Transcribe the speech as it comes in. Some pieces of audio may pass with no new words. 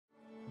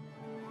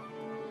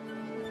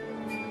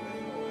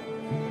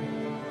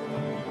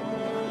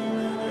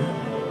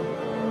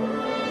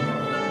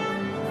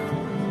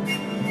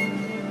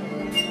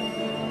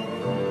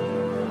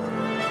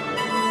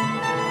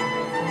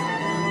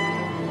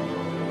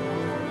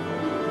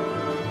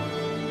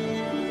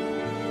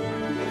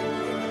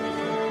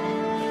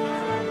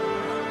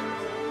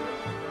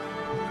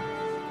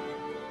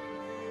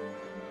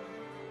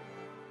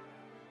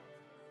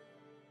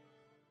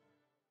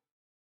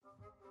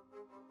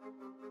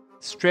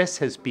Stress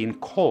has been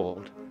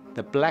called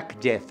the Black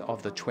Death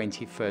of the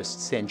 21st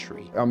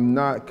century. I'm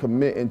not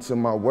committing to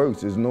my works.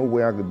 There's no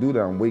way I could do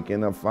that. I'm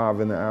waking up 5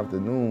 in the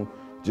afternoon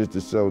just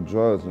to sell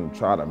drugs and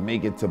try to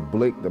make it to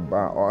Blick to buy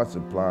art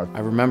supplies.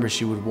 I remember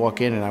she would walk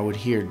in and I would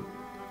hear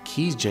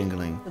keys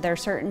jingling. There are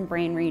certain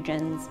brain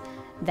regions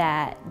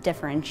that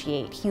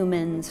differentiate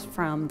humans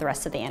from the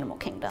rest of the animal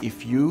kingdom.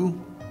 If you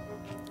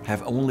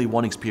have only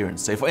one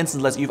experience, say for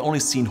instance, you've only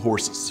seen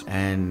horses.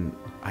 And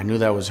I knew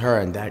that was her,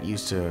 and that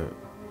used to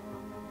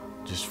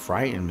just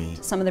frighten me.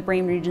 Some of the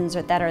brain regions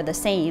that are the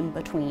same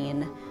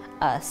between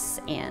us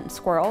and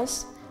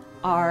squirrels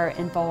are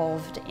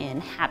involved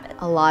in habit.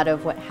 A lot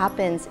of what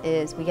happens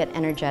is we get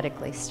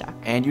energetically stuck.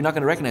 And you're not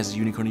going to recognize a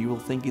unicorn, you will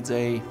think it's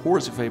a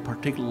horse with a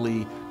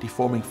particularly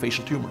deforming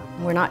facial tumor.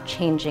 We're not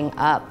changing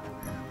up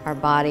our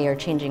body or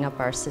changing up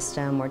our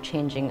system or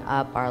changing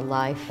up our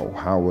life. Oh,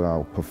 how would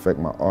I perfect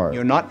my art?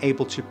 You're not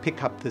able to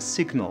pick up the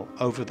signal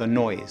over the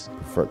noise.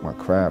 Perfect my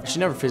craft. She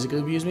never physically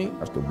abused me. I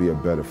have to be a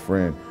better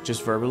friend.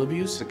 Just verbal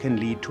abuse. It can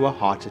lead to a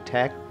heart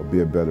attack, Or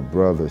be a better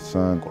brother,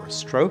 son. or a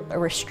stroke, A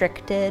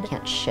restricted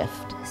Can't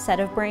shift. set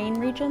of brain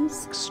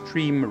regions.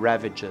 extreme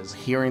ravages.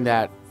 Hearing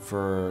that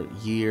for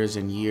years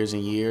and years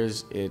and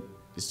years, it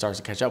starts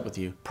to catch up with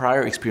you.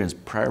 Prior experience,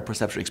 prior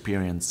perceptual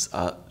experience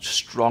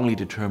strongly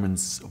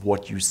determines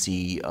what you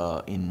see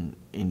in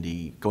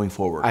the going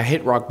forward. I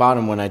hit rock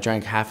bottom when I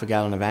drank half a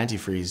gallon of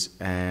antifreeze,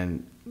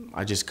 and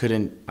I just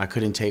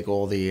couldn't take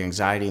all the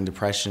anxiety and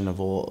depression of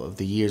all of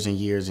the years and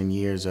years and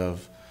years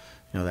of,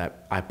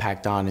 that I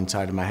packed on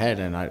inside of my head,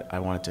 and I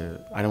didn't want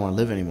to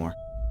live anymore.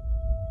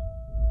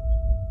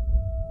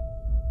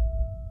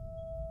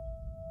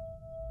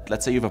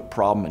 Let's say you have a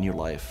problem in your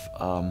life,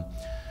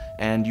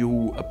 and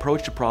you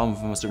approach the problem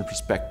from a certain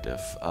perspective.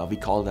 We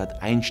call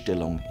that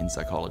Einstellung in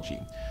psychology.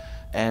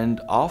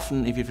 And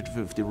often, if you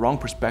have the wrong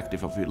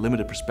perspective, of your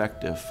limited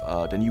perspective,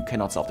 then you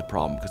cannot solve the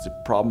problem, because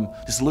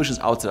the solution is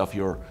outside of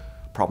your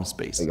problem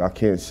space. I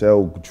can't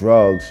sell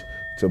drugs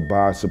to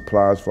buy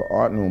supplies for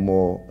art no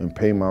more and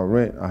pay my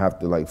rent. I have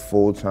to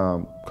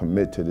full-time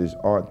commit to this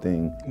art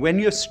thing. When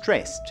you're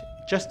stressed,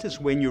 just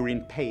as when you're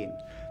in pain,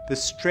 the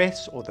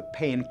stress or the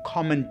pain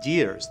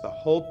commandeers the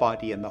whole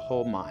body and the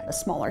whole mind. A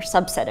smaller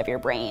subset of your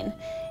brain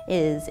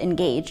is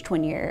engaged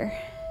when you're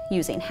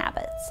using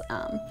habits.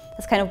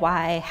 That's kind of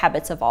why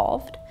habits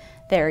evolved.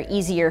 They're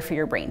easier for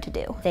your brain to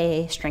do.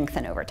 They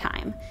strengthen over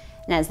time.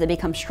 And as they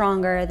become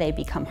stronger, they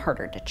become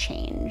harder to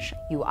change.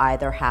 You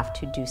either have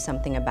to do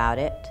something about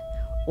it,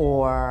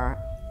 or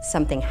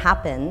something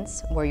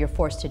happens where you're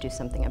forced to do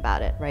something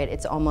about it, right?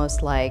 It's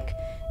almost like,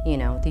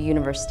 the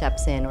universe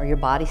steps in or your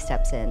body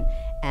steps in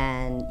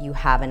and you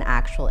have an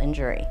actual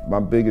injury. My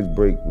biggest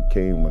break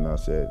came when I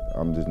said,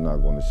 I'm just not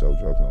going to sell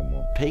drugs no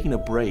more. Taking a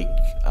break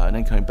and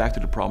then coming back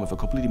to the problem with a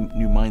completely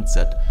new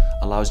mindset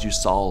allows you to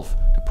solve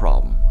the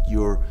problem.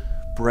 Your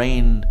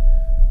brain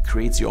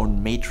creates your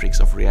own matrix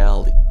of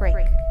reality. Break.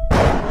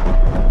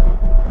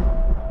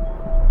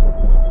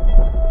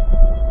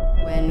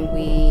 When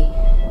we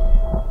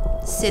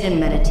sit in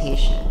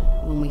meditation,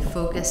 when we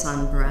focus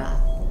on breath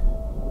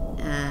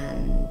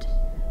and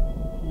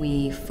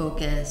we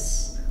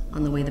focus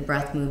on the way the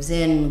breath moves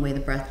in, the way the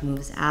breath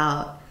moves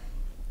out,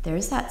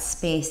 there's that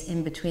space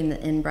in between the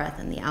in-breath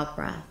and the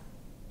out-breath.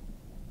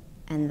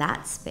 And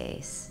that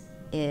space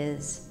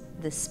is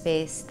the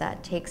space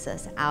that takes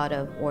us out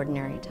of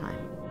ordinary time.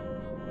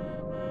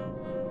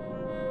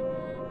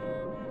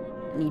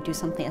 When you do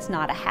something that's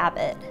not a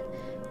habit,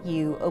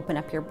 you open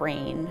up your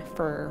brain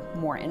for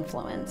more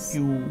influence.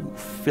 You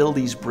fill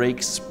these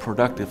breaks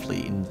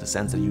productively in the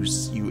sense that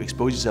you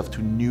expose yourself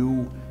to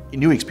new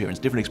experience,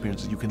 different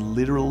experiences. You can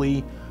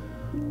literally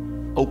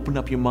open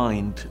up your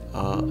mind,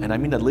 and I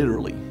mean that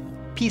literally.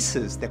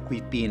 Pieces that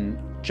we've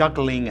been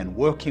juggling and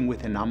working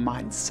with in our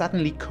minds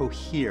suddenly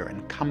cohere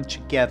and come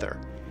together,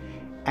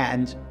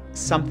 and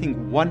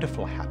something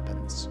wonderful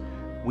happens.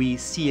 We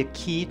see a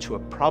key to a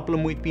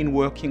problem we've been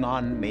working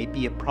on,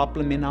 maybe a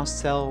problem in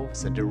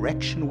ourselves, a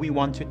direction we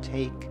want to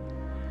take,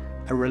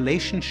 a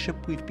relationship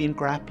we've been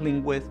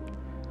grappling with,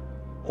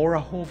 or a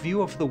whole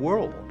view of the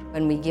world.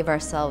 When we give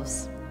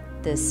ourselves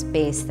this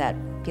space that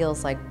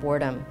feels like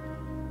boredom,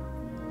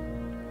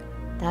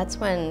 that's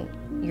when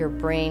your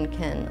brain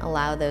can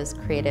allow those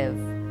creative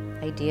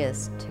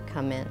ideas to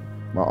come in.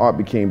 My art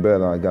became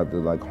better. I got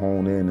to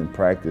hone in and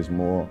practice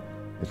more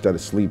instead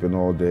of sleeping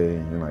all day,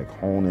 and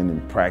hone in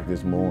and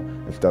practice more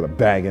instead of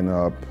bagging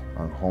up.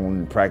 I hone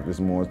and practice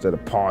more instead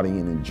of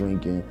partying and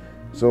drinking.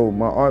 So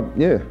my art,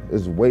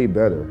 is way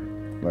better.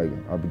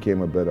 I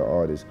became a better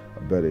artist,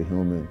 a better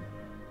human,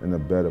 and a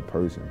better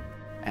person.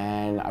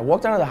 And I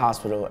walked out of the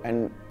hospital,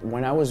 and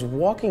when I was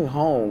walking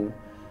home,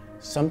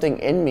 something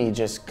in me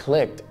just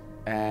clicked,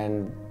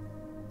 and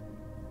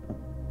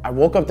I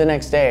woke up the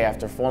next day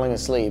after falling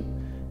asleep,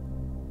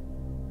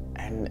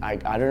 and I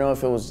don't know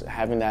if it was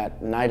having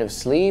that night of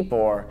sleep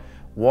or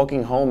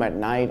walking home at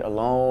night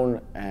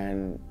alone,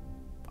 and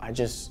I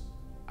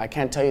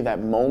can't tell you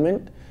that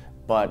moment,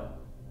 but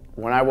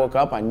when I woke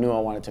up, I knew I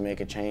wanted to make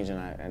a change,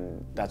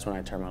 and that's when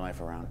I turned my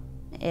life around.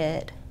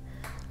 It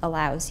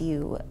allows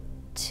you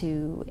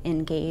to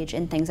engage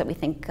in things that we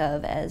think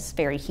of as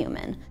very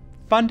human.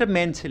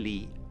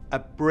 Fundamentally, a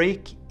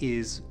break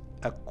is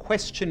a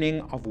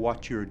questioning of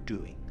what you're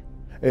doing.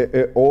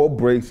 All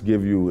breaks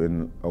give you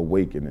an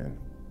awakening,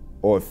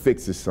 or it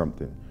fixes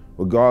something,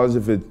 regardless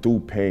if it's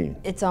through pain.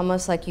 It's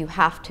almost like you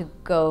have to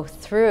go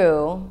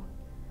through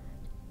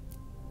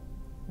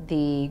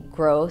the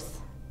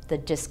growth, the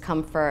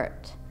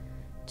discomfort,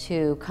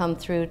 to come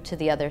through to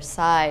the other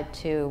side,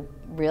 to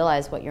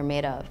realize what you're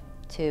made of,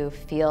 to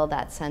feel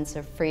that sense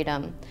of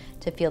freedom,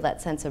 to feel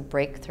that sense of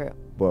breakthrough.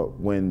 But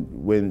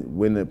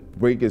when the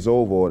break is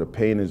over or the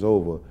pain is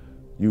over,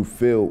 you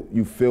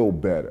feel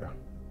better.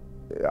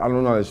 I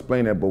don't know how to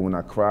explain that, but when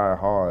I cry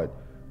hard,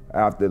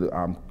 after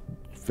I'm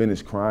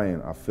finished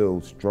crying, I feel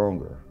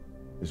stronger.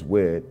 It's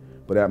weird,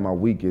 but at my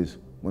weakest,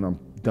 when I'm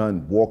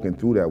done walking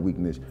through that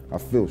weakness, I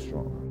feel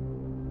stronger.